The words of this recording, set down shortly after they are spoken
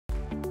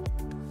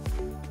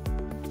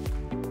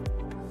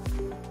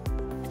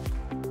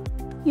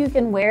You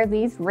can wear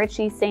these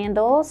Richie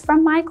sandals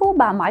from Michael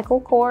by Michael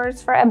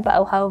Kors for a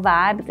boho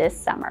vibe this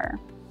summer.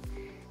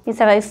 These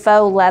have a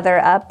faux leather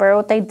upper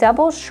with a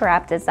double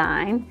strap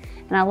design,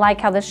 and I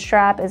like how the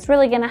strap is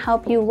really going to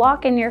help you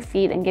lock in your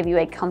feet and give you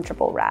a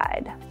comfortable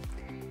ride.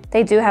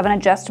 They do have an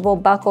adjustable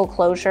buckle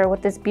closure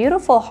with this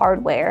beautiful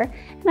hardware,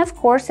 and of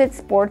course it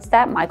sports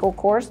that Michael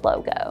Kors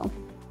logo.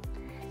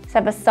 These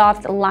have a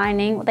soft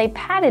lining with a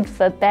padded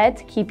footbed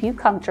to keep you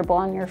comfortable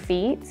on your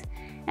feet.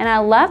 And I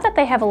love that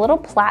they have a little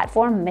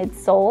platform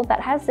midsole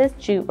that has this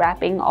jute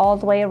wrapping all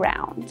the way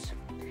around.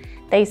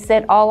 They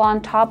sit all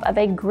on top of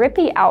a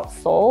grippy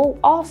outsole,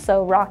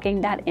 also rocking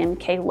that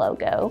MK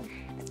logo.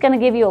 It's going to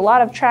give you a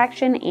lot of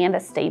traction and a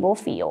stable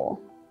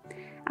feel.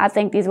 I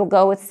think these will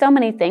go with so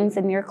many things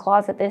in your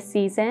closet this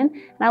season,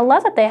 and I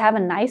love that they have a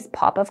nice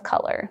pop of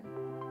color.